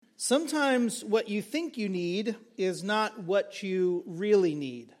Sometimes what you think you need is not what you really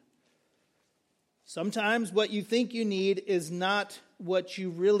need. Sometimes what you think you need is not what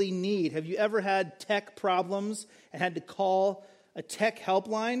you really need. Have you ever had tech problems and had to call a tech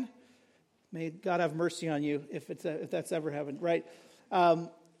helpline? May God have mercy on you if that's ever happened, right?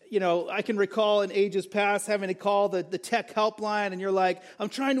 I can recall in ages past having to call the tech helpline, and you're like, I'm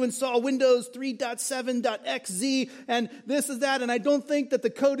trying to install Windows 3.7.xz, and this is that, and I don't think that the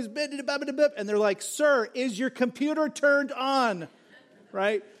code is bit, and they're like, sir, is your computer turned on?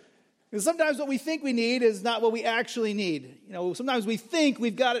 Right? And sometimes what we think we need is not what we actually need. Sometimes we think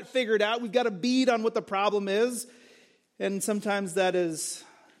we've got it figured out, we've got a bead on what the problem is, and sometimes that is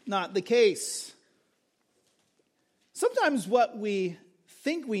not the case. Sometimes what we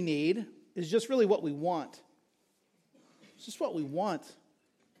think we need is just really what we want. It's just what we want.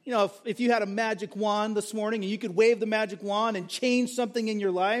 If you had a magic wand this morning and you could wave the magic wand and change something in your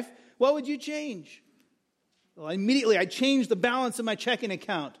life, what would you change? Well, immediately I'd change the balance in my checking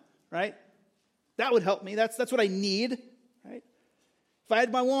account, right? That would help me. That's what I need, right? If I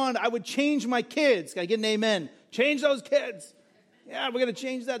had my wand, I would change my kids. Can I get an amen? Change those kids. Yeah, we're going to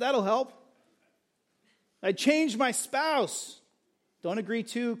change that. That'll help. I'd change my spouse. Don't agree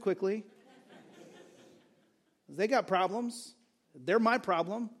too quickly. They got problems. They're my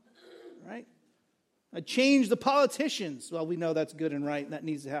problem, right? I change the politicians. Well, we know that's good and right, and that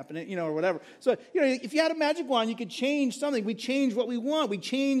needs to happen, or whatever. So, if you had a magic wand, you could change something. We change what we want. We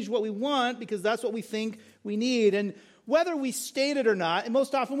change what we want because that's what we think we need. And whether we state it or not, and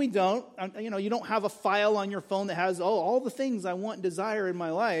most often we don't, you don't have a file on your phone that has, all the things I want and desire in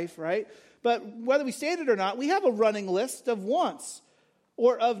my life, right? But whether we state it or not, we have a running list of wants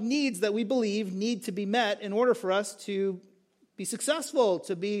or of needs that we believe need to be met in order for us to be successful,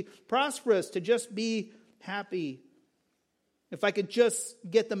 to be prosperous, to just be happy. If I could just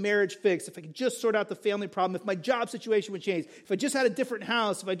get the marriage fixed, if I could just sort out the family problem, if my job situation would change, if I just had a different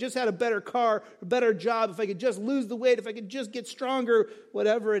house, if I just had a better car, a better job, if I could just lose the weight, if I could just get stronger,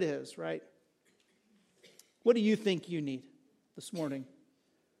 whatever it is, right? What do you think you need this morning?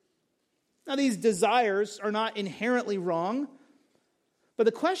 Now, these desires are not inherently wrong, but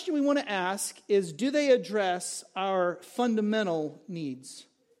the question we want to ask is, do they address our fundamental needs?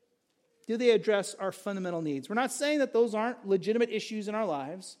 Do they address our fundamental needs? We're not saying that those aren't legitimate issues in our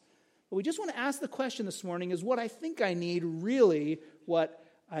lives, but we just want to ask the question this morning, is what I think I need really what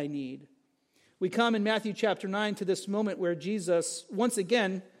I need? We come in Matthew chapter 9 to this moment where Jesus once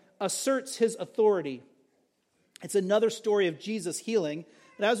again asserts his authority. It's another story of Jesus healing.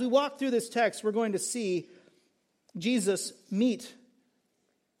 And as we walk through this text, we're going to see Jesus meet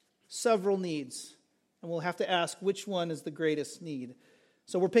several needs. And we'll have to ask which one is the greatest need.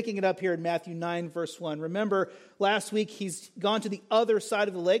 So we're picking it up here in Matthew 9, verse 1. Remember, last week he's gone to the other side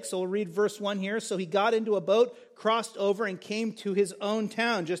of the lake. So we'll read verse 1 here. So he got into a boat, crossed over, and came to his own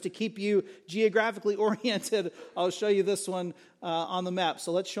town. Just to keep you geographically oriented, I'll show you this one on the map.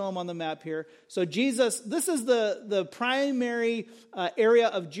 So let's show them on the map here. So Jesus, this is the primary area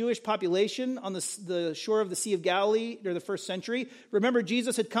of Jewish population on the shore of the Sea of Galilee during the first century. Remember,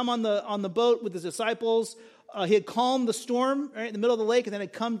 Jesus had come on the boat with his disciples. He had calmed the storm right in the middle of the lake, and then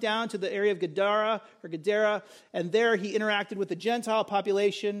had come down to the area of Gadara, and there he interacted with the Gentile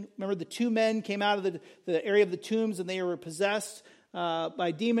population. Remember, the two men came out of the area of the tombs, and they were possessed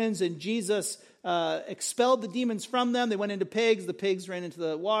by demons, and Jesus expelled the demons from them. They went into pigs. The pigs ran into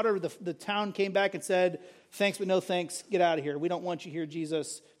the water. The town came back and said, thanks, but no thanks. Get out of here. We don't want you here,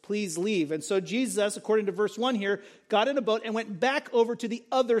 Jesus. Please leave. And so Jesus, according to verse 1 here, got in a boat and went back over to the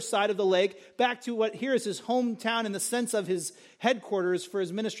other side of the lake, back to what here is his hometown in the sense of his headquarters for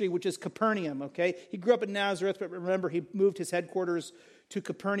his ministry, which is Capernaum, okay? He grew up in Nazareth, but remember, he moved his headquarters to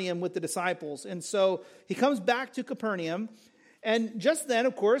Capernaum with the disciples. And so he comes back to Capernaum, and just then,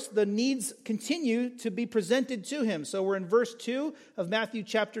 of course, the needs continue to be presented to him. So we're in verse 2 of Matthew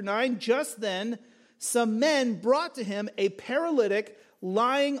chapter 9. Just then, some men brought to him a paralytic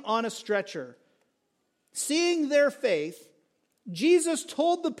lying on a stretcher. Seeing their faith, Jesus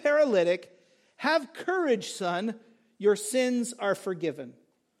told the paralytic, "Have courage, son, your sins are forgiven."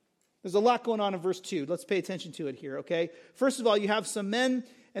 There's a lot going on in verse 2. Let's pay attention to it here, okay? First of all, you have some men,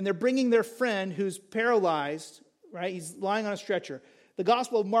 and they're bringing their friend who's paralyzed, right? He's lying on a stretcher. The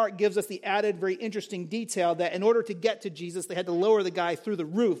Gospel of Mark gives us the added, very interesting detail that in order to get to Jesus, they had to lower the guy through the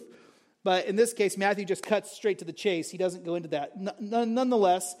roof. But in this case, Matthew just cuts straight to the chase. He doesn't go into that.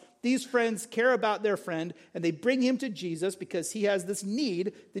 Nonetheless, these friends care about their friend, and they bring him to Jesus because he has this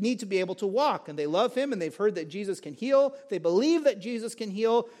need, the need to be able to walk. And they love him, and they've heard that Jesus can heal. They believe that Jesus can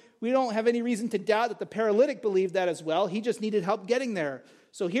heal. We don't have any reason to doubt that the paralytic believed that as well. He just needed help getting there.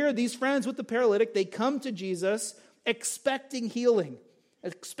 So here, these friends with the paralytic, they come to Jesus expecting healing,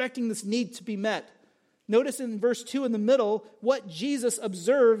 expecting this need to be met. Notice in verse 2 in the middle what Jesus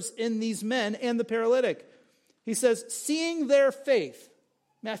observes in these men and the paralytic. He says, seeing their faith.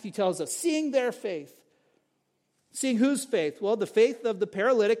 Matthew tells us, seeing their faith. Seeing whose faith? Well, the faith of the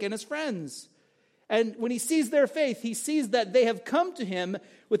paralytic and his friends. And when he sees their faith, he sees that they have come to him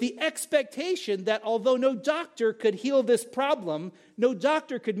with the expectation that although no doctor could heal this problem, no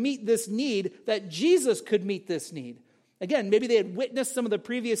doctor could meet this need, that Jesus could meet this need. Again, maybe they had witnessed some of the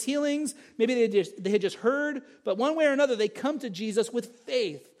previous healings, maybe they had just heard, but one way or another, they come to Jesus with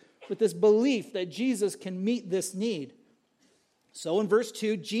faith, with this belief that Jesus can meet this need. So in verse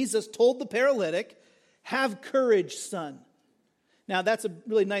 2, Jesus told the paralytic, "Have courage, son." Now that's a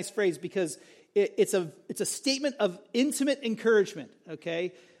really nice phrase because it's a statement of intimate encouragement,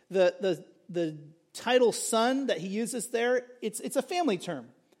 okay? The title son that he uses there, it's a family term.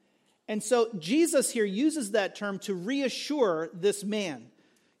 And so Jesus here uses that term to reassure this man.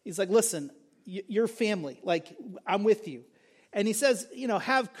 He's like, listen, you're family. Like, I'm with you. And he says,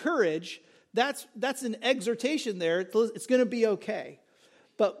 have courage. That's an exhortation there. It's going to be okay.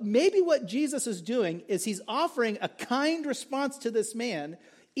 But maybe what Jesus is doing is he's offering a kind response to this man,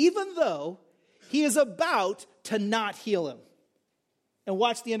 even though he is about to not heal him. And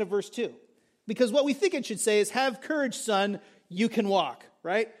watch the end of verse 2. Because what we think it should say is, have courage, son, you can walk,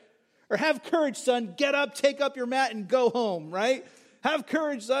 right? Or have courage, son, get up, take up your mat, and go home, right? Have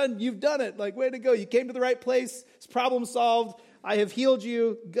courage, son, you've done it. Like, way to go. You came to the right place. It's problem solved. I have healed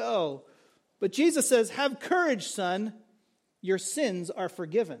you. Go. But Jesus says, have courage, son. Your sins are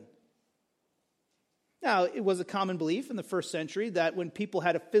forgiven. Now, it was a common belief in the first century that when people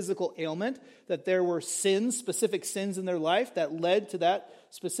had a physical ailment, that there were sins, specific sins in their life that led to that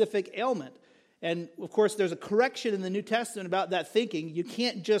specific ailment. And, of course, there's a correction in the New Testament about that thinking. You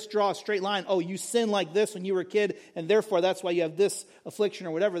can't just draw a straight line, oh, you sinned like this when you were a kid, and therefore that's why you have this affliction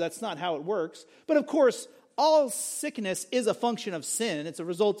or whatever. That's not how it works. But, of course, all sickness is a function of sin. It's a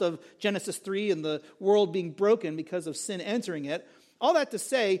result of Genesis 3 and the world being broken because of sin entering it. All that to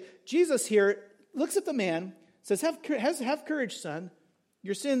say, Jesus here looks at the man, says, have courage, son.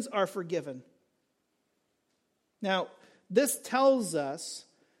 Your sins are forgiven. Now, this tells us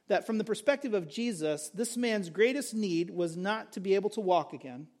that from the perspective of Jesus, this man's greatest need was not to be able to walk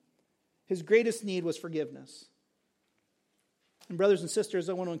again. His greatest need was forgiveness. And brothers and sisters,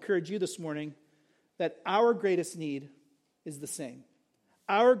 I want to encourage you this morning that our greatest need is the same.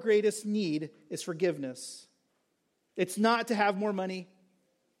 Our greatest need is forgiveness. It's not to have more money.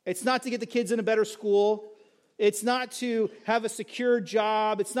 It's not to get the kids in a better school. It's not to have a secure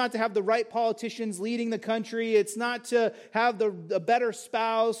job. It's not to have the right politicians leading the country. It's not to have a better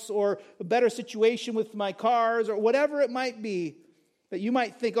spouse or a better situation with my cars or whatever it might be. That you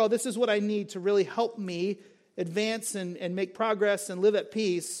might think, oh, this is what I need to really help me advance and make progress and live at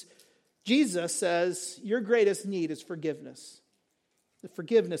peace. Jesus says your greatest need is forgiveness. The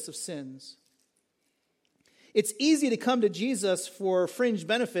forgiveness of sins. It's easy to come to Jesus for fringe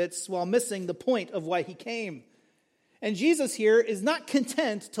benefits while missing the point of why he came. And Jesus here is not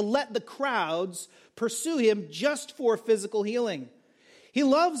content to let the crowds pursue him just for physical healing. He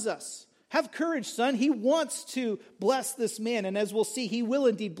loves us. Have courage, son. He wants to bless this man. And as we'll see, he will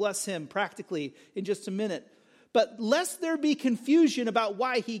indeed bless him practically in just a minute. But lest there be confusion about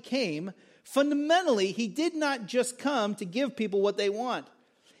why he came, fundamentally, he did not just come to give people what they want.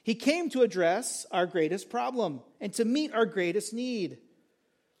 He came to address our greatest problem and to meet our greatest need.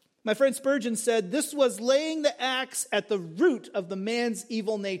 My friend Spurgeon said, this was laying the axe at the root of the man's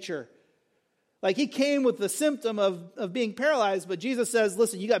evil nature. Like he came with the symptom of being paralyzed, but Jesus says,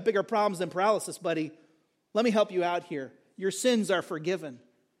 listen, you got bigger problems than paralysis, buddy. Let me help you out here. Your sins are forgiven.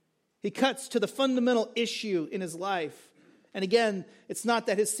 He cuts to the fundamental issue in his life. And again, it's not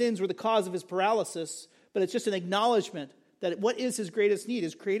that his sins were the cause of his paralysis, but it's just an acknowledgement that what is his greatest need?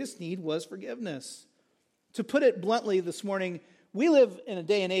 His greatest need was forgiveness. To put it bluntly this morning, we live in a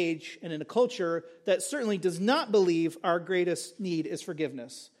day and age and in a culture that certainly does not believe our greatest need is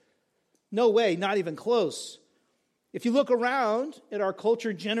forgiveness. No way, not even close. If you look around at our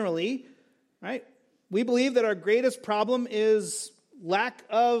culture generally, right, we believe that our greatest problem is lack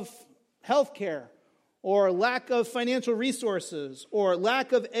of health care or lack of financial resources or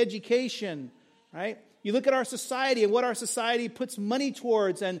lack of education, right? You look at our society and what our society puts money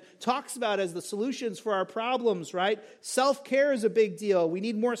towards and talks about as the solutions for our problems, right? Self-care is a big deal. We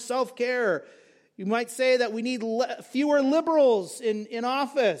need more self-care. You might say that we need fewer liberals in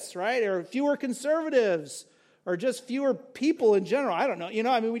office, right? Or fewer conservatives, or just fewer people in general. I don't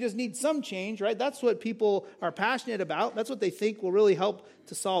know. We just need some change, right? That's what people are passionate about. That's what they think will really help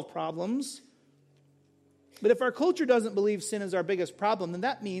to solve problems. But if our culture doesn't believe sin is our biggest problem, then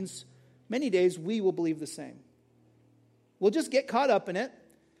that means many days we will believe the same. We'll just get caught up in it.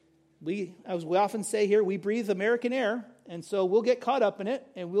 As we often say here, we breathe American air, and so we'll get caught up in it,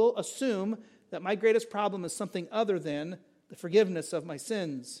 and we'll assume that my greatest problem is something other than the forgiveness of my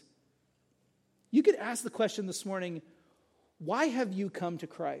sins. You could ask the question this morning, why have you come to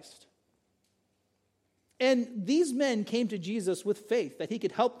Christ? And these men came to Jesus with faith that he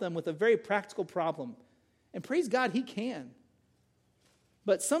could help them with a very practical problem. And praise God, he can.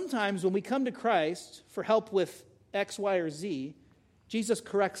 But sometimes when we come to Christ for help with X, Y, or Z, Jesus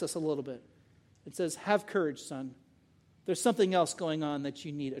corrects us a little bit. It says, have courage, son. There's something else going on that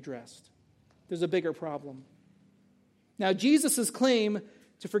you need addressed. There's a bigger problem. Now, Jesus' claim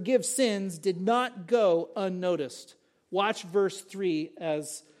to forgive sins did not go unnoticed. Watch verse 3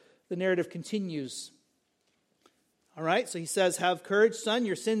 as the narrative continues. All right, so he says, have courage, son,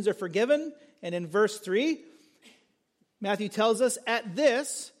 your sins are forgiven. And in verse 3, Matthew tells us, at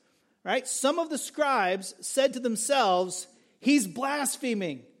this, right, some of the scribes said to themselves, he's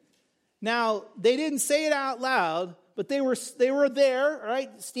blaspheming. Now, they didn't say it out loud, but they were there, right,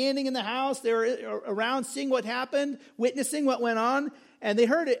 standing in the house. They were around seeing what happened, witnessing what went on, and they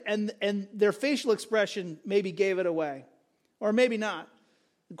heard it, and their facial expression maybe gave it away, or maybe not.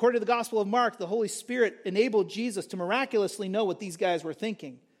 According to the Gospel of Mark, the Holy Spirit enabled Jesus to miraculously know what these guys were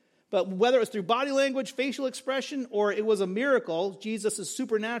thinking. But whether it was through body language, facial expression, or it was a miracle, Jesus'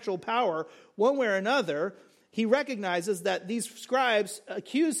 supernatural power, one way or another, he recognizes that these scribes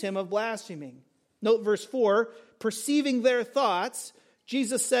accuse him of blaspheming. Note verse 4, perceiving their thoughts,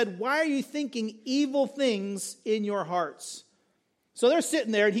 Jesus said, why are you thinking evil things in your hearts? So they're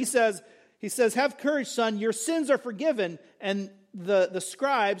sitting there, and he says, have courage, son, your sins are forgiven. And the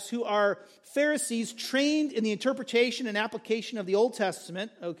scribes, who are Pharisees trained in the interpretation and application of the Old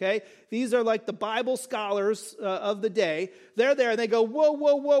Testament, okay? These are like the Bible scholars of the day. They're there, and they go, whoa,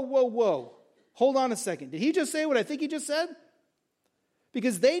 whoa, whoa, whoa, whoa. Hold on a second. Did he just say what I think he just said?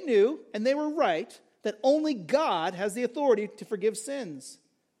 Because they knew, and they were right, that only God has the authority to forgive sins.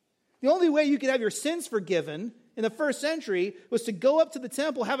 The only way you could have your sins forgiven in the first century was to go up to the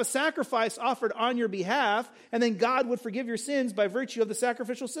temple, have a sacrifice offered on your behalf, and then God would forgive your sins by virtue of the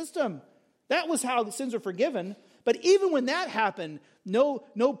sacrificial system. That was how the sins were forgiven. But even when that happened, no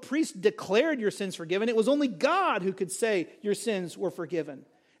priest declared your sins forgiven. It was only God who could say your sins were forgiven.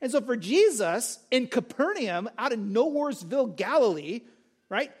 And so for Jesus in Capernaum, out in Nowheresville, Galilee,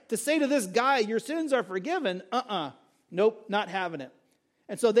 right, to say to this guy, your sins are forgiven, nope, not having it.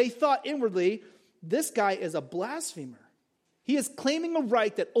 And so they thought inwardly, this guy is a blasphemer. He is claiming a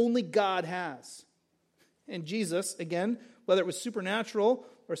right that only God has. And Jesus, again, whether it was supernatural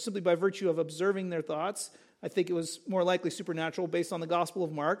or simply by virtue of observing their thoughts, I think it was more likely supernatural based on the Gospel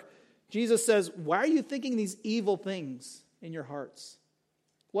of Mark. Jesus says, why are you thinking these evil things in your hearts?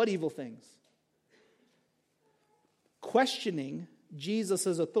 What evil things? Questioning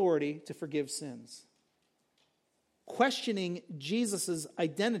Jesus' authority to forgive sins. Questioning Jesus'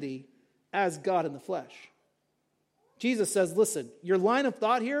 identity as God in the flesh. Jesus says, listen, your line of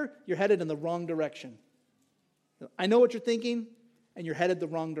thought here, you're headed in the wrong direction. I know what you're thinking, and you're headed the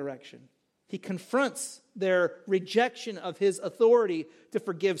wrong direction. He confronts their rejection of his authority to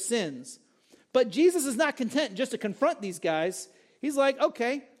forgive sins. But Jesus is not content just to confront these guys. He's like,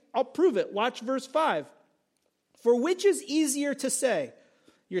 okay, I'll prove it. Watch verse 5. For which is easier to say,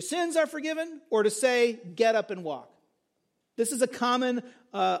 your sins are forgiven, or to say, get up and walk? This is a common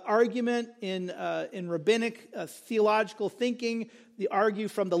argument in rabbinic theological thinking. They argue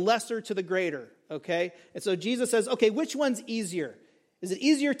from the lesser to the greater, okay? And so Jesus says, okay, which one's easier? Is it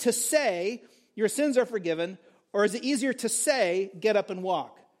easier to say, your sins are forgiven, or is it easier to say, get up and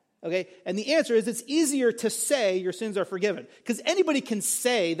walk? Okay, and the answer is it's easier to say your sins are forgiven. Because anybody can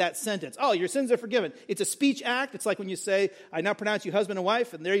say that sentence. Oh, your sins are forgiven. It's a speech act. It's like when you say, I now pronounce you husband and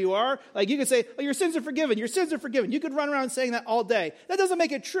wife, and there you are. Like you can say, oh, your sins are forgiven. Your sins are forgiven. You could run around saying that all day. That doesn't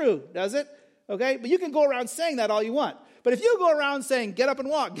make it true, does it? Okay, but you can go around saying that all you want. But if you go around saying, get up and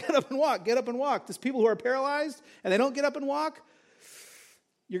walk, get up and walk, get up and walk, there's people who are paralyzed and they don't get up and walk,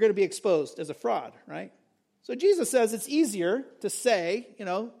 you're going to be exposed as a fraud, right? So Jesus says it's easier to say,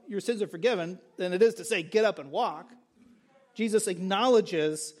 your sins are forgiven than it is to say, get up and walk. Jesus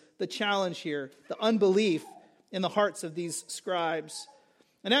acknowledges the challenge here, the unbelief in the hearts of these scribes.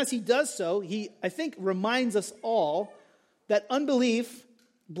 And as he does so, he, I think, reminds us all that unbelief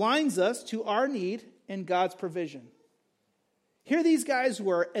blinds us to our need and God's provision. Here these guys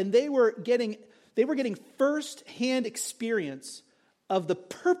were, and they were getting They were getting first-hand experience of the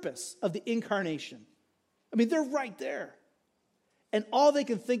purpose of the incarnation. I mean, they're right there. And all they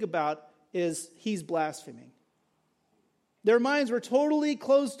can think about is he's blaspheming. Their minds were totally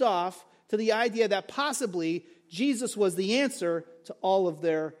closed off to the idea that possibly Jesus was the answer to all of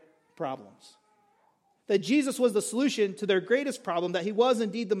their problems. That Jesus was the solution to their greatest problem, that he was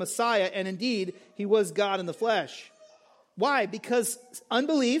indeed the Messiah, and indeed he was God in the flesh. Why? Because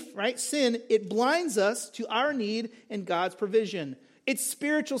unbelief, right, sin, it blinds us to our need and God's provision. It's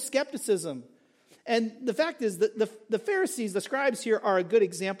spiritual skepticism. And the fact is that the Pharisees, the scribes here, are a good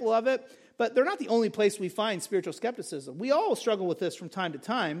example of it, but they're not the only place we find spiritual skepticism. We all struggle with this from time to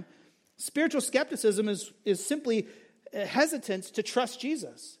time. Spiritual skepticism is simply hesitance to trust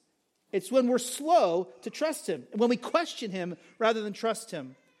Jesus. It's when we're slow to trust him, when we question him rather than trust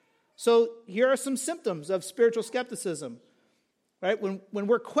him. So here are some symptoms of spiritual skepticism. Right? When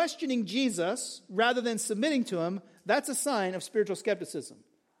we're questioning Jesus rather than submitting to him, that's a sign of spiritual skepticism.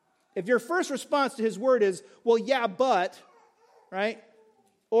 If your first response to his word is, well, yeah, but, right?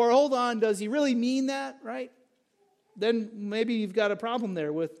 Or hold on, does he really mean that, right? Then maybe you've got a problem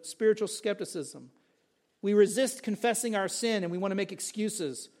there with spiritual skepticism. We resist confessing our sin and we want to make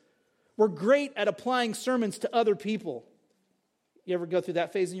excuses. We're great at applying sermons to other people. You ever go through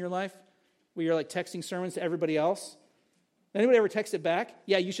that phase in your life where you're like texting sermons to everybody else? Anybody ever text it back?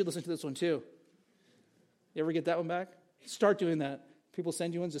 Yeah, you should listen to this one too. You ever get that one back? Start doing that. People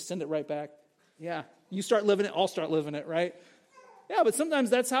send you ones, just send it right back. Yeah, you start living it, I'll start living it, right? Yeah, but sometimes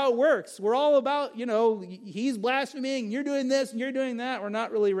that's how it works. We're all about, he's blaspheming, and you're doing this, and you're doing that. We're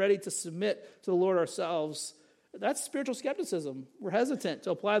not really ready to submit to the Lord ourselves. That's spiritual skepticism. We're hesitant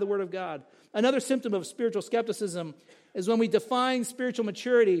to apply the Word of God. Another symptom of spiritual skepticism is when we define spiritual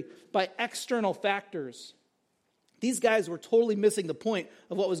maturity by external factors. These guys were totally missing the point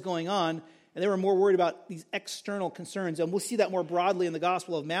of what was going on, and they were more worried about these external concerns. And we'll see that more broadly in the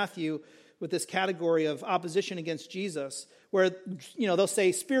Gospel of Matthew with this category of opposition against Jesus, where, they'll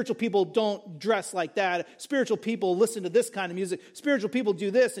say spiritual people don't dress like that. Spiritual people listen to this kind of music. Spiritual people do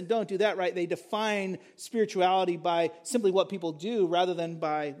this and don't do that, right? They define spirituality by simply what people do rather than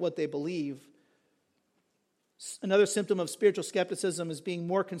by what they believe. Another symptom of spiritual skepticism is being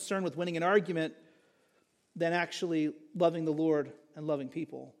more concerned with winning an argument than actually loving the Lord and loving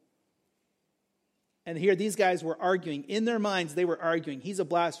people. And here these guys were arguing. In their minds, they were arguing. He's a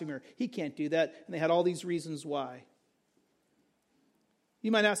blasphemer. He can't do that. And they had all these reasons why.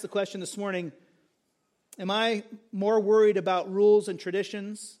 You might ask the question this morning, am I more worried about rules and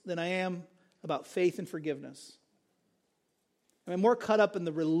traditions than I am about faith and forgiveness? Am I more caught up in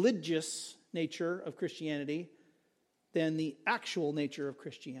the religious nature of Christianity than the actual nature of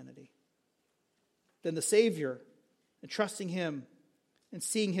Christianity? Than the Savior and trusting him and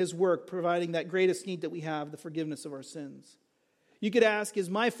seeing his work, providing that greatest need that we have, the forgiveness of our sins. You could ask, is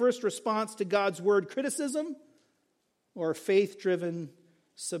my first response to God's word criticism or faith-driven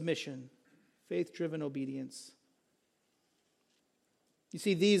submission, faith-driven obedience? You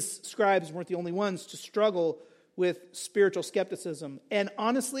see, these scribes weren't the only ones to struggle with spiritual skepticism. And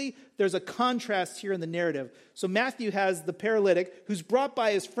honestly, there's a contrast here in the narrative. So Matthew has the paralytic who's brought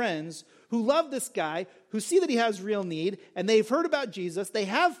by his friends who love this guy, who see that he has real need, and they've heard about Jesus, they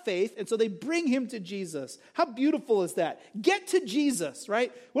have faith, and so they bring him to Jesus. How beautiful is that? Get to Jesus,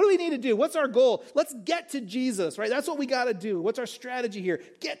 right? What do we need to do? What's our goal? Let's get to Jesus, right? That's what we got to do. What's our strategy here?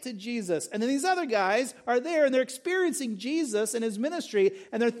 Get to Jesus. And then these other guys are there, and they're experiencing Jesus and his ministry,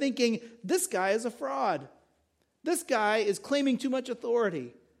 and they're thinking, this guy is a fraud. This guy is claiming too much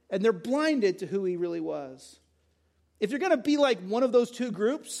authority, and they're blinded to who he really was. If you're going to be like one of those two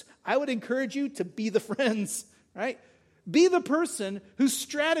groups, I would encourage you to be the friends, right? Be the person whose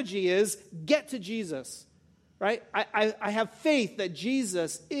strategy is get to Jesus, right? I have faith that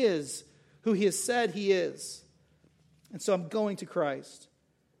Jesus is who he has said he is. And so I'm going to Christ.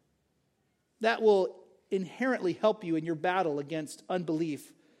 That will inherently help you in your battle against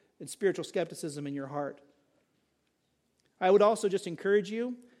unbelief and spiritual skepticism in your heart. I would also just encourage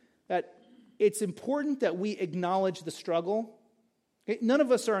you that it's important that we acknowledge the struggle. Okay? None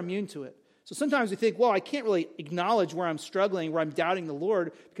of us are immune to it. So sometimes we think, well, I can't really acknowledge where I'm struggling, where I'm doubting the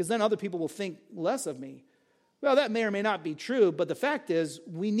Lord, because then other people will think less of me. Well, that may or may not be true, but the fact is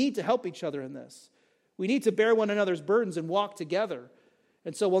we need to help each other in this. We need to bear one another's burdens and walk together.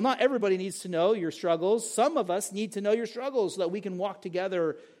 And so, well, not everybody needs to know your struggles. Some of us need to know your struggles so that we can walk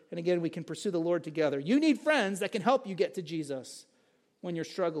together, and again, we can pursue the Lord together. You need friends that can help you get to Jesus when you're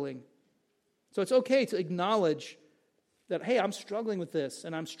struggling. So it's okay to acknowledge that, hey, I'm struggling with this,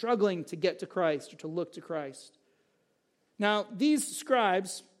 and I'm struggling to get to Christ or to look to Christ. Now, these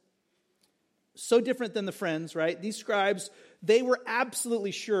scribes, so different than the friends, right? These scribes, they were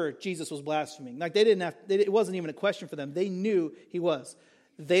absolutely sure Jesus was blaspheming. Like it wasn't even a question for them. They knew he was.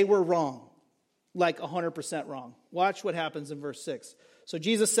 They were wrong, like 100% wrong. Watch what happens in verse 6. So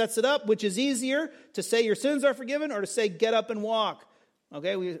Jesus sets it up, which is easier, to say your sins are forgiven or to say get up and walk.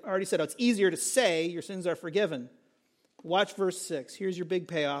 Okay, we already said it's easier to say your sins are forgiven. Watch verse 6. Here's your big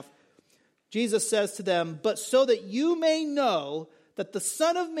payoff. Jesus says to them, but so that you may know that the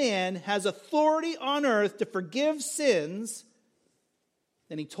Son of Man has authority on earth to forgive sins.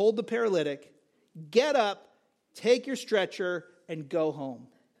 Then he told the paralytic, get up, take your stretcher, and go home.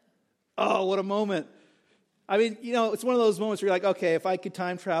 Oh, what a moment. I mean, it's one of those moments where you're like, okay, if I could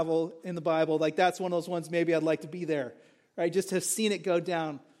time travel in the Bible, like that's one of those ones maybe I'd like to be there, right? Just to have seen it go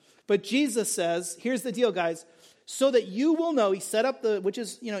down. But Jesus says, here's the deal, guys. So that you will know, he set up which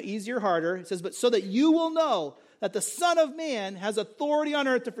is, easier, harder. He says, but so that you will know that the Son of Man has authority on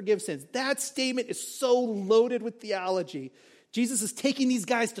earth to forgive sins. That statement is so loaded with theology. Jesus is taking these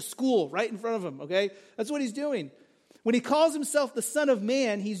guys to school right in front of him, okay? That's what he's doing. When he calls himself the Son of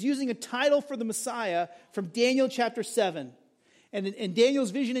Man, he's using a title for the Messiah from Daniel chapter 7. And in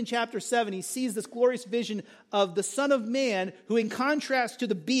Daniel's vision in chapter 7, he sees this glorious vision of the Son of Man, who in contrast to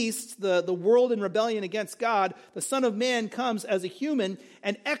the beast, the world in rebellion against God, the Son of Man comes as a human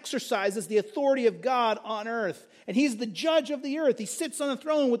and exercises the authority of God on earth. And he's the judge of the earth. He sits on the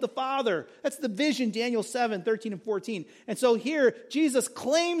throne with the Father. That's the vision, Daniel 7, 13 and 14. And so here, Jesus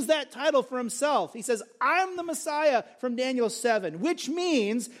claims that title for himself. He says, I'm the Messiah from Daniel 7, which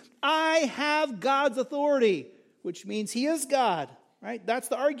means I have God's authority, which means he is God, right? That's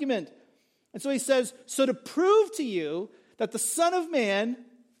the argument. And so he says, so to prove to you that the Son of Man,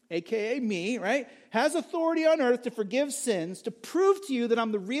 a.k.a. me, right, has authority on earth to forgive sins, to prove to you that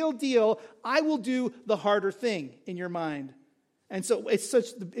I'm the real deal, I will do the harder thing in your mind. And so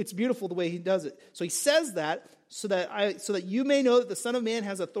it's beautiful the way he does it. So he says that so that you may know that the Son of Man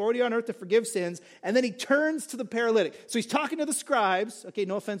has authority on earth to forgive sins. And then he turns to the paralytic. So he's talking to the scribes. Okay,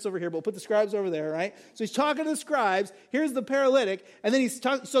 no offense over here, but we'll put the scribes over there, right? So he's talking to the scribes. Here's the paralytic. And then he's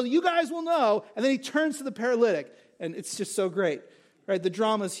talking, so you guys will know. And then he turns to the paralytic. And it's just so great, right? The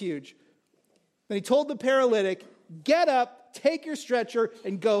drama's huge. Then he told the paralytic, get up, take your stretcher,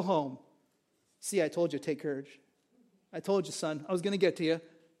 and go home. See, I told you, take courage. I told you, son, I was going to get to you.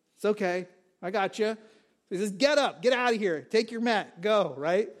 It's okay. I got you. He says, get up, get out of here, take your mat, go,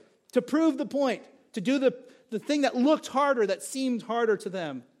 right? To prove the point, to do the thing that looked harder, that seemed harder to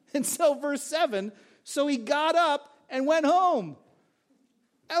them. And so verse 7, so he got up and went home.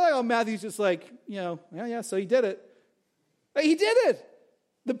 I like how Matthew's just like, yeah, so he did it. He did it.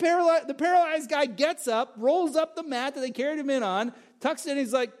 The paralyzed guy gets up, rolls up the mat that they carried him in on, tucks it in,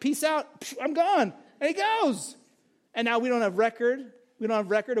 he's like, peace out, I'm gone. And he goes. And now we don't have record. We don't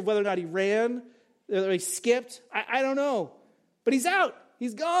have record of whether or not he ran, or he skipped. I don't know. But he's out.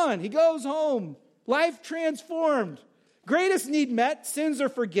 He's gone. He goes home. Life transformed. Greatest need met. Sins are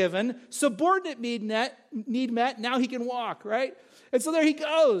forgiven. Subordinate need met. Now he can walk, right? And so there he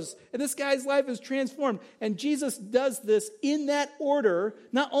goes. And this guy's life is transformed. And Jesus does this in that order,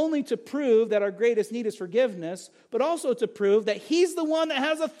 not only to prove that our greatest need is forgiveness, but also to prove that he's the one that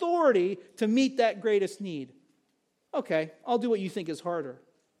has authority to meet that greatest need. Okay, I'll do what you think is harder.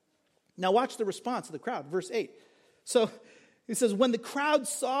 Now watch the response of the crowd, verse 8. So he says, when the crowd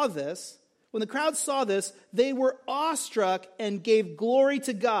saw this, they were awestruck and gave glory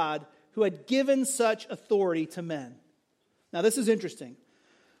to God who had given such authority to men. Now this is interesting.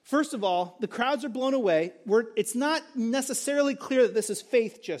 First of all, the crowds are blown away. It's not necessarily clear that this is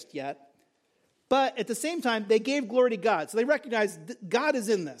faith just yet. But at the same time, they gave glory to God. So they recognize God is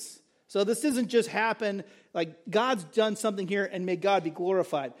in this. So this doesn't just happen, like God's done something here and may God be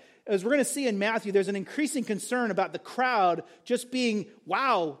glorified. As we're going to see in Matthew, there's an increasing concern about the crowd just being,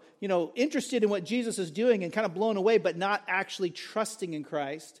 interested in what Jesus is doing and kind of blown away, but not actually trusting in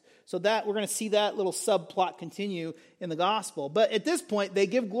Christ. So that we're going to see that little subplot continue in the gospel. But at this point, they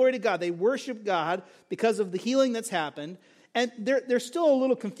give glory to God. They worship God because of the healing that's happened. And they're still a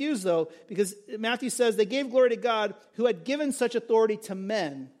little confused, though, because Matthew says they gave glory to God who had given such authority to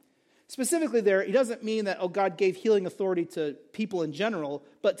men. Specifically there, he doesn't mean that, God gave healing authority to people in general,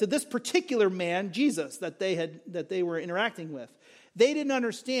 but to this particular man, Jesus, that they were interacting with. They didn't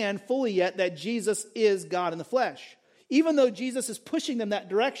understand fully yet that Jesus is God in the flesh, even though Jesus is pushing them that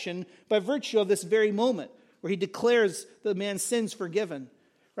direction by virtue of this very moment where he declares the man's sins forgiven.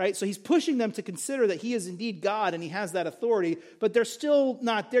 Right? So he's pushing them to consider that he is indeed God and he has that authority, but they're still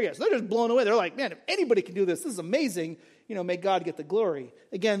not there yet. So they're just blown away. They're like, man, if anybody can do this, this is amazing. May God get the glory.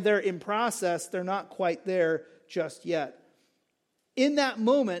 Again, they're in process. They're not quite there just yet. in that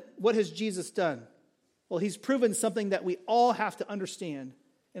moment, what has Jesus done? Well, he's proven something that we all have to understand,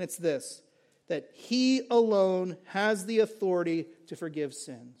 and it's this, that he alone has the authority to forgive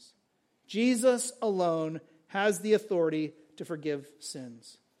sins. Jesus alone has the authority to forgive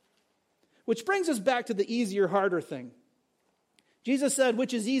sins. Which brings us back to the easier, harder thing. Jesus said,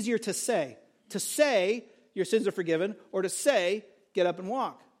 which is easier to say? To say, your sins are forgiven, or to say, get up and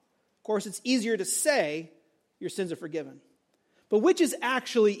walk. Of course, it's easier to say, your sins are forgiven. But which is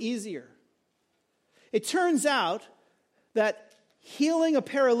actually easier? It turns out that healing a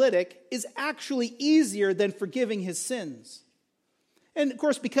paralytic is actually easier than forgiving his sins. And of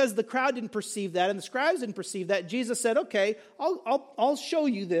course, because the crowd didn't perceive that and the scribes didn't perceive that, Jesus said, okay, I'll show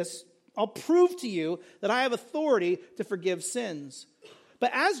you this. I'll prove to you that I have authority to forgive sins.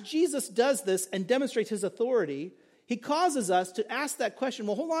 But as Jesus does this and demonstrates his authority, he causes us to ask that question,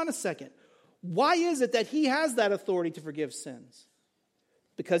 well, hold on a second. Why is it that he has that authority to forgive sins?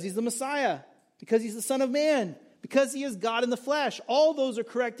 Because he's the Messiah, because he's the Son of Man, because he is God in the flesh. All those are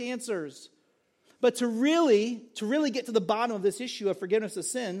correct answers. But to really get to the bottom of this issue of forgiveness of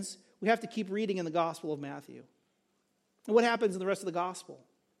sins, we have to keep reading in the Gospel of Matthew. And what happens in the rest of the Gospel?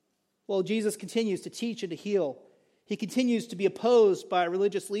 Well, Jesus continues to teach and to heal. He continues to be opposed by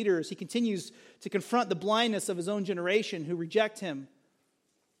religious leaders. He continues to confront the blindness of his own generation who reject him.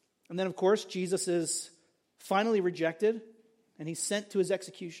 And then, of course, Jesus is finally rejected and he's sent to his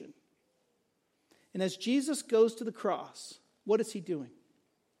execution. And as Jesus goes to the cross, what is he doing?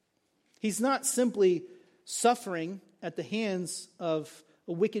 He's not simply suffering at the hands of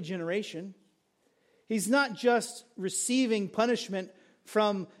a wicked generation. He's not just receiving punishment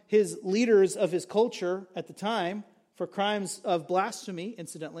from his leaders of his culture at the time for crimes of blasphemy,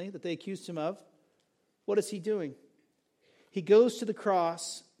 incidentally, that they accused him of. What is he doing? He goes to the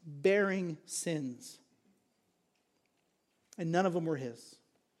cross bearing sins. And none of them were his.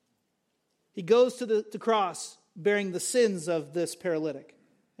 He goes to the cross bearing the sins of this paralytic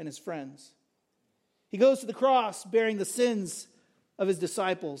and his friends. He goes to the cross bearing the sins of his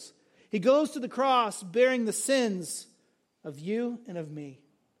disciples. He goes to the cross bearing the sins of you and of me.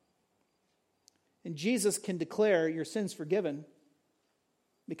 And Jesus can declare your sins forgiven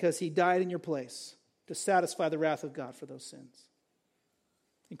because he died in your place to satisfy the wrath of God for those sins.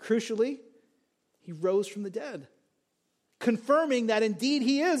 And crucially, he rose from the dead, confirming that indeed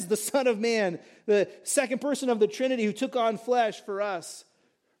he is the Son of Man, the second person of the Trinity who took on flesh for us,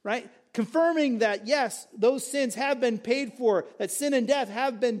 right? Confirming that, yes, those sins have been paid for, that sin and death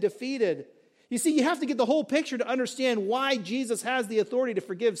have been defeated. You see, you have to get the whole picture to understand why Jesus has the authority to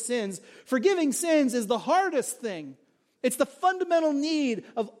forgive sins. Forgiving sins is the hardest thing. It's the fundamental need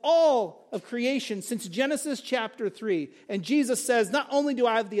of all of creation since Genesis chapter 3. And Jesus says, not only do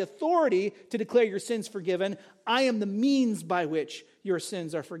I have the authority to declare your sins forgiven, I am the means by which your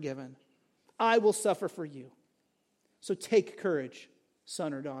sins are forgiven. I will suffer for you. So take courage,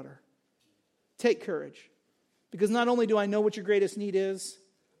 son or daughter. Take courage. Because not only do I know what your greatest need is,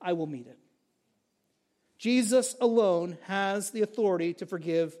 I will meet it. Jesus alone has the authority to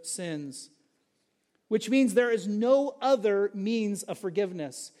forgive sins, which means there is no other means of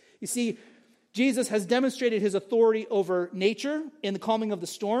forgiveness. You see, Jesus has demonstrated his authority over nature in the calming of the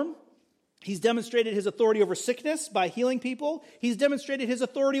storm. He's demonstrated his authority over sickness by healing people. He's demonstrated his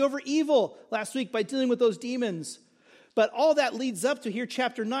authority over evil last week by dealing with those demons. But all that leads up to here,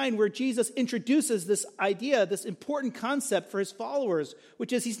 chapter 9, where Jesus introduces this idea, this important concept for his followers,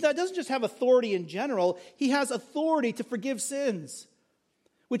 which is he doesn't just have authority in general, he has authority to forgive sins,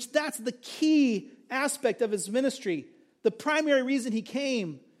 which that's the key aspect of his ministry, the primary reason he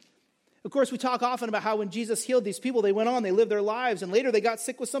came. Of course, we talk often about how when Jesus healed these people, they went on, they lived their lives, and later they got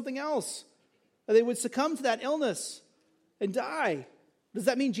sick with something else. They would succumb to that illness and die. Does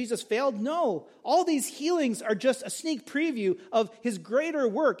that mean Jesus failed? No. All these healings are just a sneak preview of his greater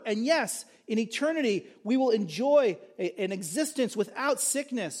work. And yes, in eternity, we will enjoy an existence without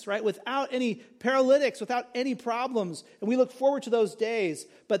sickness, right? Without any paralytics, without any problems. And we look forward to those days.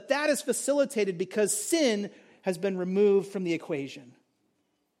 But that is facilitated because sin has been removed from the equation.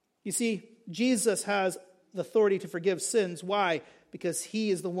 You see, Jesus has the authority to forgive sins. Why? Because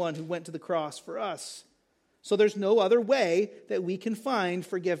he is the one who went to the cross for us. So there's no other way that we can find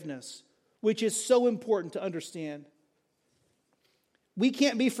forgiveness, which is so important to understand. We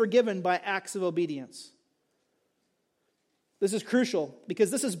can't be forgiven by acts of obedience. This is crucial because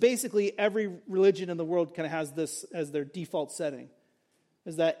this is basically every religion in the world kind of has this as their default setting.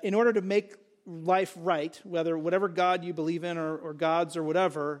 Is that in order to make life right, whatever God you believe in or gods or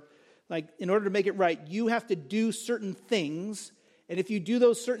whatever, like in order to make it right, you have to do certain things. And if you do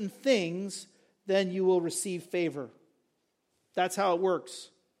those certain things, then you will receive favor. That's how it works.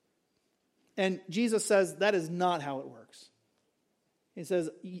 And Jesus says that is not how it works. He says,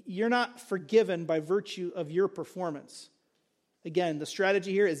 you're not forgiven by virtue of your performance. Again, the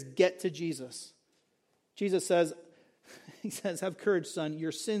strategy here is get to Jesus. Jesus says, he says, have courage, son.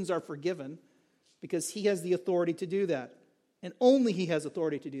 Your sins are forgiven because he has the authority to do that. And only he has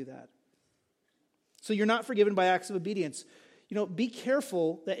authority to do that. So you're not forgiven by acts of obedience. Be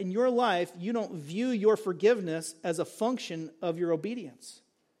careful that in your life, you don't view your forgiveness as a function of your obedience.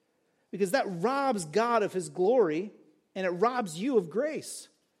 Because that robs God of his glory, and it robs you of grace.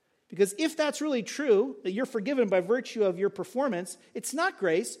 Because if that's really true, that you're forgiven by virtue of your performance, it's not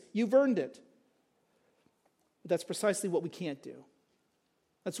grace, you've earned it. But that's precisely what we can't do.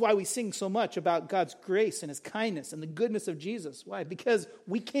 That's why we sing so much about God's grace and his kindness and the goodness of Jesus. Why? Because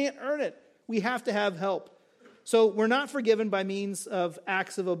we can't earn it. We have to have help. So we're not forgiven by means of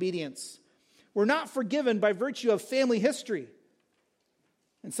acts of obedience. We're not forgiven by virtue of family history.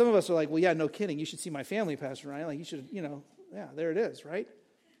 And some of us are like, well, yeah, no kidding. You should see my family, Pastor Ryan. Like, you should, yeah, there it is, right?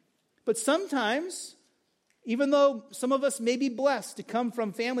 But sometimes, even though some of us may be blessed to come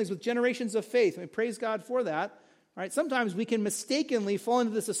from families with generations of faith, and we praise God for that, right? Sometimes we can mistakenly fall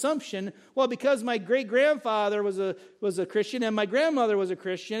into this assumption, well, because my great-grandfather was a Christian, and my grandmother was a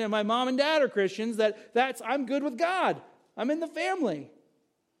Christian, and my mom and dad are Christians, I'm good with God. I'm in the family.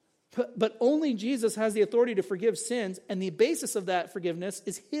 But only Jesus has the authority to forgive sins, and the basis of that forgiveness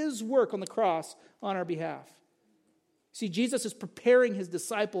is his work on the cross on our behalf. See, Jesus is preparing his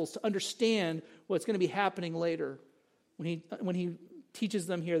disciples to understand what's going to be happening later when he teaches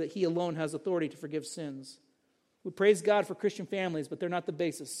them here that he alone has authority to forgive sins. We praise God for Christian families, but they're not the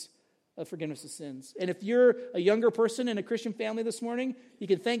basis of forgiveness of sins. And if you're a younger person in a Christian family this morning, you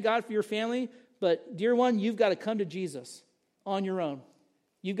can thank God for your family, but dear one, you've got to come to Jesus on your own.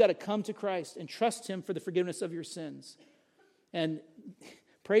 You've got to come to Christ and trust him for the forgiveness of your sins. And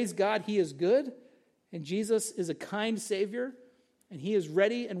praise God, he is good, and Jesus is a kind Savior, and he is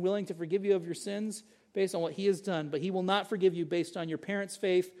ready and willing to forgive you of your sins based on what he has done, but he will not forgive you based on your parents'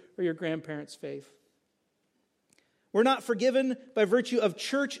 faith or your grandparents' faith. We're not forgiven by virtue of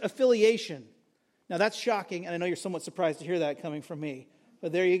church affiliation. Now that's shocking, and I know you're somewhat surprised to hear that coming from me,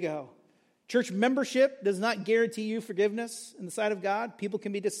 but there you go. Church membership does not guarantee you forgiveness in the sight of God. People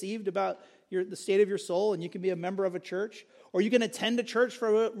can be deceived about the state of your soul, and you can be a member of a church. Or you can attend a church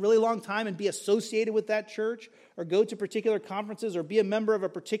for a really long time and be associated with that church, or go to particular conferences, or be a member of a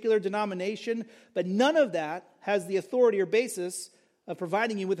particular denomination. But none of that has the authority or basis of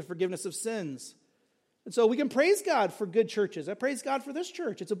providing you with the forgiveness of sins. And so we can praise God for good churches. I praise God for this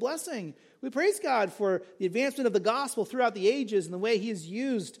church. It's a blessing. We praise God for the advancement of the gospel throughout the ages and the way he has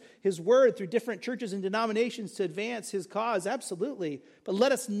used his word through different churches and denominations to advance his cause. Absolutely. But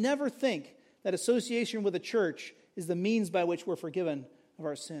let us never think that association with a church is the means by which we're forgiven of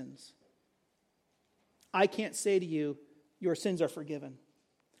our sins. I can't say to you, your sins are forgiven.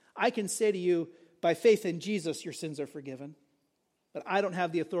 I can say to you, by faith in Jesus, your sins are forgiven. But I don't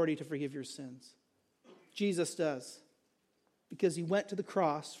have the authority to forgive your sins. Jesus does, because he went to the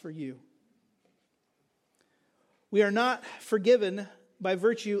cross for you. We are not forgiven by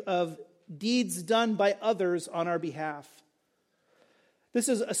virtue of deeds done by others on our behalf. This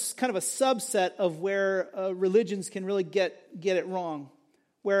is kind of a subset of where religions can really get it wrong.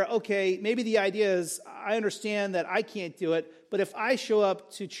 Where, okay, maybe the idea is, I understand that I can't do it, but if I show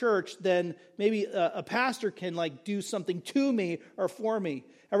up to church, then maybe a pastor can do something to me or for me.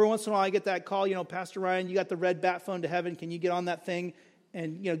 Every once in a while I get that call, Pastor Ryan, you got the red bat phone to heaven. Can you get on that thing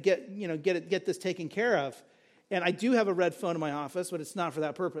and get this taken care of? And I do have a red phone in my office, but it's not for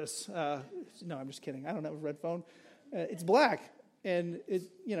that purpose. No, I'm just kidding. I don't have a red phone. It's black, and it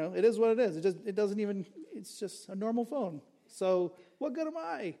is what it is. It's just a normal phone. So what good am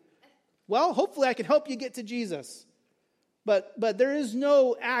I? Well, hopefully I can help you get to Jesus. But there is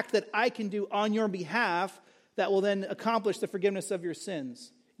no act that I can do on your behalf that will then accomplish the forgiveness of your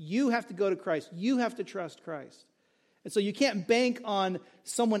sins. You have to go to Christ. You have to trust Christ. And so you can't bank on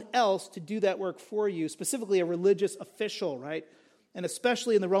someone else to do that work for you, specifically a religious official, right? And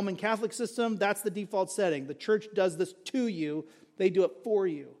especially in the Roman Catholic system, that's the default setting. The church does this to you. They do it for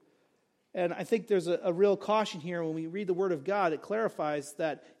you. And I think there's a real caution here when we read the Word of God. It clarifies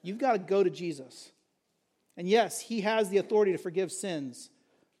that you've got to go to Jesus. And yes, he has the authority to forgive sins,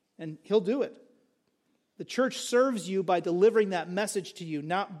 and he'll do it. The church serves you by delivering that message to you,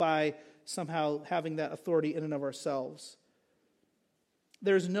 not by somehow having that authority in and of ourselves.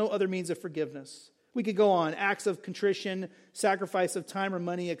 There's no other means of forgiveness. We could go on, acts of contrition, sacrifice of time or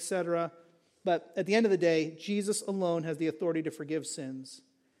money, etc. But at the end of the day, Jesus alone has the authority to forgive sins.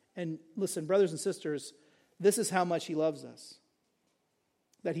 And listen, brothers and sisters, this is how much he loves us.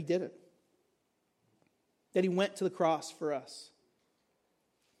 that he did it. That he went to the cross for us.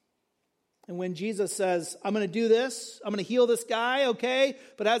 And when Jesus says, I'm going to do this, I'm going to heal this guy, okay?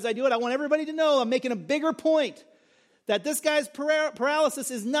 But as I do it, I want everybody to know I'm making a bigger point. That this guy's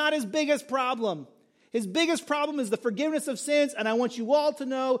paralysis is not his biggest problem. His biggest problem is the forgiveness of sins, and I want you all to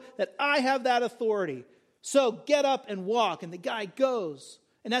know that I have that authority. So get up and walk. And the guy goes.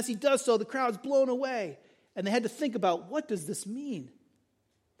 And as he does so, the crowd's blown away. And they had to think about, what does this mean?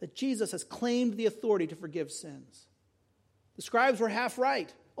 That Jesus has claimed the authority to forgive sins. The scribes were half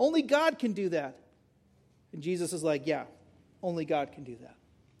right. Only God can do that. And Jesus is like, yeah, only God can do that.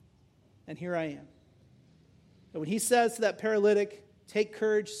 And here I am. And when he says to that paralytic, take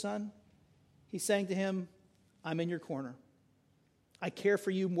courage, son, he's saying to him, I'm in your corner. I care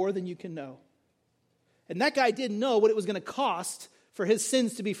for you more than you can know. And that guy didn't know what it was going to cost for his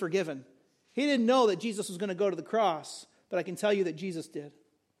sins to be forgiven. He didn't know that Jesus was going to go to the cross, but I can tell you that Jesus did.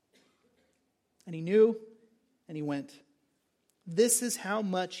 And he knew, and he went. This is how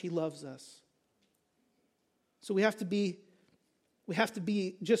much he loves us. So we have to be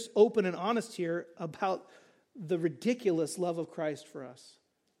just open and honest here about the ridiculous love of Christ for us.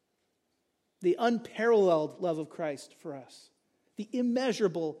 The unparalleled love of Christ for us. The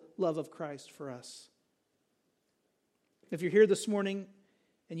immeasurable love of Christ for us. If you're here this morning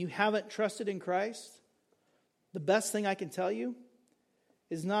and you haven't trusted in Christ, the best thing I can tell you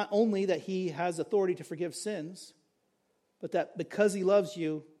is not only that he has authority to forgive sins, but that because he loves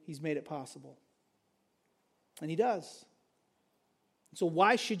you, he's made it possible. And he does. So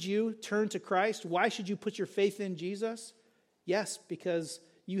why should you turn to Christ? Why should you put your faith in Jesus? Yes, because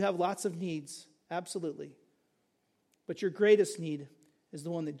you have lots of needs, absolutely. But your greatest need is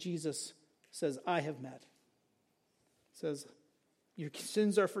the one that Jesus says, I have met. He says, your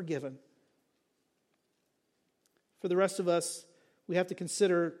sins are forgiven. For the rest of us, we have to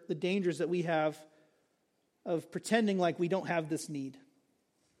consider the dangers that we have of pretending like we don't have this need.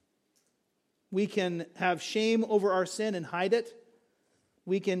 We can have shame over our sin and hide it.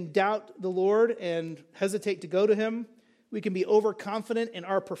 We can doubt the Lord and hesitate to go to him. We can be overconfident in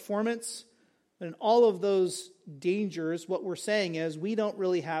our performance. And in all of those dangers, what we're saying is we don't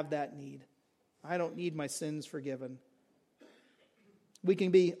really have that need. I don't need my sins forgiven. We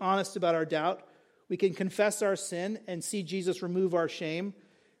can be honest about our doubt. We can confess our sin and see Jesus remove our shame.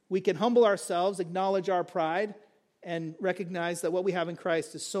 We can humble ourselves, acknowledge our pride, and recognize that what we have in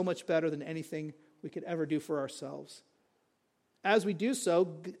Christ is so much better than anything we could ever do for ourselves. As we do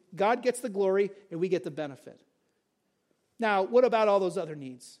so, God gets the glory and we get the benefit. Now, what about all those other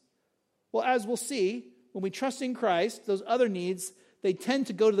needs? Well, as we'll see, when we trust in Christ, those other needs, they tend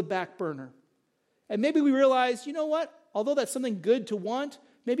to go to the back burner. And maybe we realize, you know what? Although that's something good to want,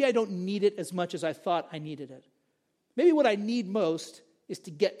 maybe I don't need it as much as I thought I needed it. Maybe what I need most is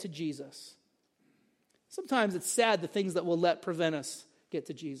to get to Jesus. Sometimes it's sad the things that will let prevent us get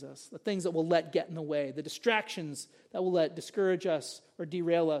to Jesus, the things that will let get in the way, the distractions that will let discourage us or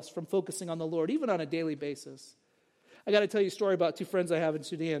derail us from focusing on the Lord, even on a daily basis. I got to tell you a story about two friends I have in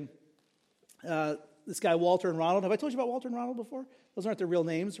Sudan. This guy, Walter and Ronald. Have I told you about Walter and Ronald before? Those aren't their real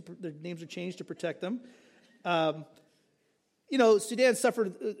names. Their names are changed to protect them. Sudan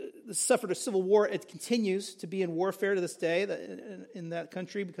suffered a civil war. It continues to be in warfare to this day in that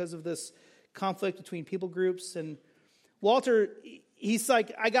country because of this conflict between people groups. And Walter, he's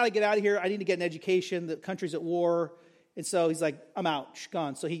like, I got to get out of here. I need to get an education. The country's at war. And so he's like, I'm out,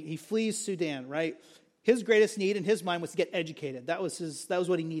 gone. So he flees Sudan, right? His greatest need in his mind was to get educated. That was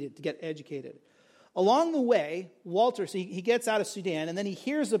what he needed, to get educated. Along the way, Walter, so he gets out of Sudan, and then he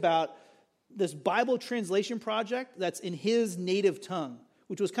hears about this Bible translation project that's in his native tongue,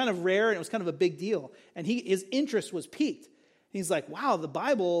 which was kind of rare and it was kind of a big deal. And his interest was piqued. He's like, wow, the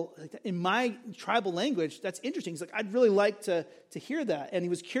Bible in my tribal language, that's interesting. He's like, I'd really like to hear that. And he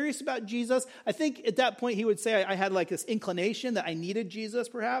was curious about Jesus. I think at that point he would say I had like this inclination that I needed Jesus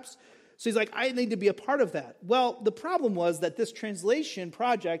perhaps. So he's like, I need to be a part of that. Well, the problem was that this translation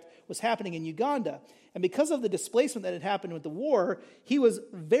project was happening in Uganda. And because of the displacement that had happened with the war, he was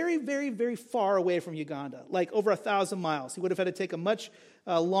very, very, very far away from Uganda, like over 1,000 miles. He would have had to take a much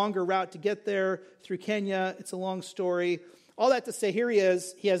longer route to get there through Kenya. It's a long story. All that to say, here he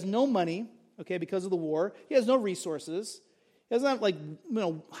is. He has no money, okay, because of the war. He has no resources. He doesn't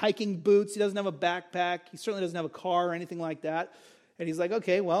have, hiking boots. He doesn't have a backpack. He certainly doesn't have a car or anything like that. And he's like,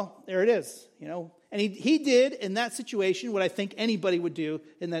 okay, well, there it is, And he did in that situation what I think anybody would do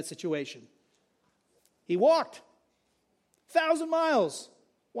in that situation. He walked 1,000 miles.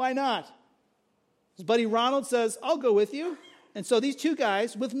 Why not? His buddy Ronald says, I'll go with you. And so these two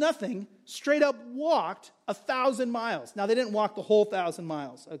guys with nothing straight up walked 1,000 miles. Now, they didn't walk the whole 1,000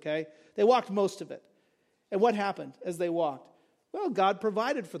 miles, okay? They walked most of it. And what happened as they walked? Well, God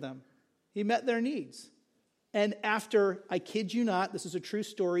provided for them. He met their needs. And after, I kid you not, this is a true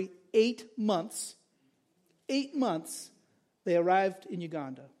story, 8 months, they arrived in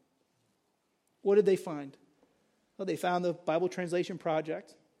Uganda. What did they find? Well, they found the Bible Translation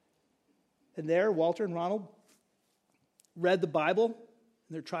Project. And there, Walter and Ronald read the Bible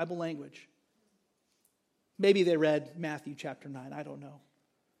in their tribal language. Maybe they read Matthew chapter 9, I don't know.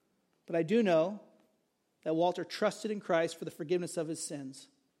 But I do know that Walter trusted in Christ for the forgiveness of his sins.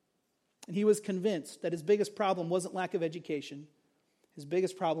 And he was convinced that his biggest problem wasn't lack of education. His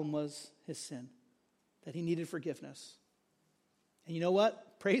biggest problem was his sin, that he needed forgiveness. And you know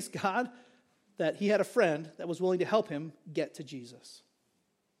what? Praise God that he had a friend that was willing to help him get to Jesus.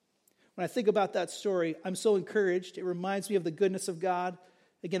 When I think about that story, I'm so encouraged. It reminds me of the goodness of God,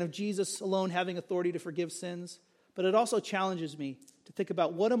 again, of Jesus alone having authority to forgive sins. But it also challenges me to think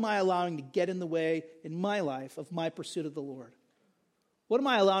about, what am I allowing to get in the way in my life of my pursuit of the Lord? What am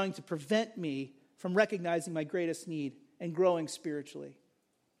I allowing to prevent me from recognizing my greatest need and growing spiritually?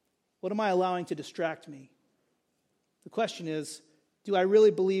 What am I allowing to distract me? The question is, do I really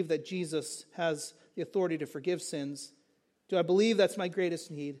believe that Jesus has the authority to forgive sins? Do I believe that's my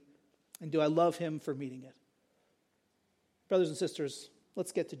greatest need? And do I love him for meeting it? Brothers and sisters,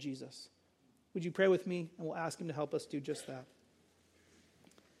 let's get to Jesus. Would you pray with me? And we'll ask him to help us do just that.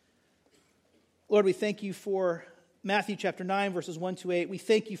 Lord, we thank you for Matthew chapter 9, verses 1-8. We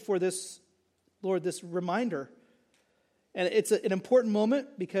thank you for this, Lord, this reminder. And it's an important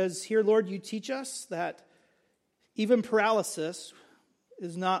moment because here, Lord, you teach us that even paralysis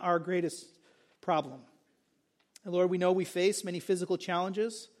is not our greatest problem. And Lord, we know we face many physical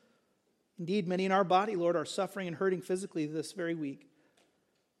challenges. Indeed, many in our body, Lord, are suffering and hurting physically this very week.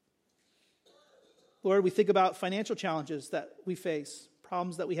 Lord, we think about financial challenges that we face,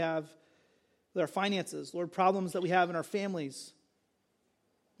 problems that we have with our finances, Lord, problems that we have in our families,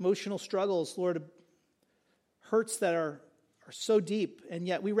 emotional struggles, Lord, hurts that are so deep, and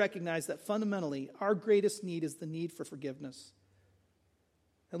yet we recognize that fundamentally our greatest need is the need for forgiveness.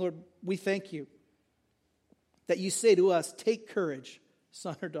 And Lord, we thank you that you say to us, take courage,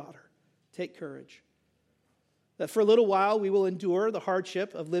 son or daughter, take courage. That for a little while we will endure the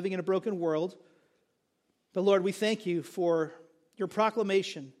hardship of living in a broken world, but Lord, we thank you for your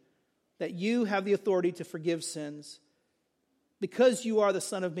proclamation that you have the authority to forgive sins because you are the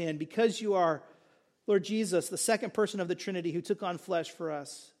Son of Man, because you are, Lord Jesus, the second person of the Trinity who took on flesh for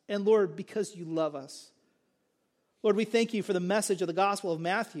us, and Lord, because you love us. Lord, we thank you for the message of the Gospel of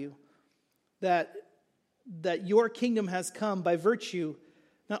Matthew that your kingdom has come by virtue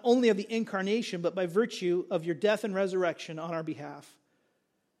not only of the incarnation, but by virtue of your death and resurrection on our behalf.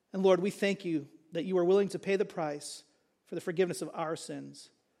 And Lord, we thank you that you are willing to pay the price for the forgiveness of our sins.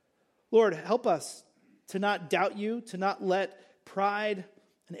 Lord, help us to not doubt you, to not let pride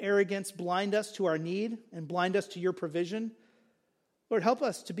and arrogance blind us to our need and blind us to your provision. Lord, help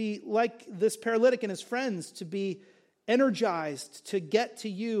us to be like this paralytic and his friends, to be energized to get to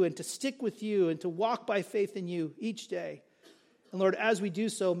you and to stick with you and to walk by faith in you each day. And Lord, as we do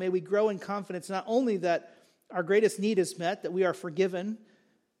so, may we grow in confidence not only that our greatest need is met, that we are forgiven,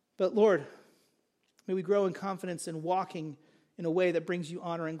 but Lord, may we grow in confidence in walking in a way that brings you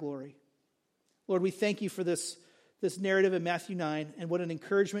honor and glory. Lord, we thank you for this narrative in Matthew 9 and what an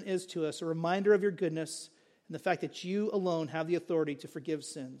encouragement is to us, a reminder of your goodness and the fact that you alone have the authority to forgive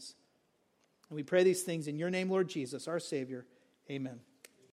sins. And we pray these things in your name, Lord Jesus, our Savior. Amen.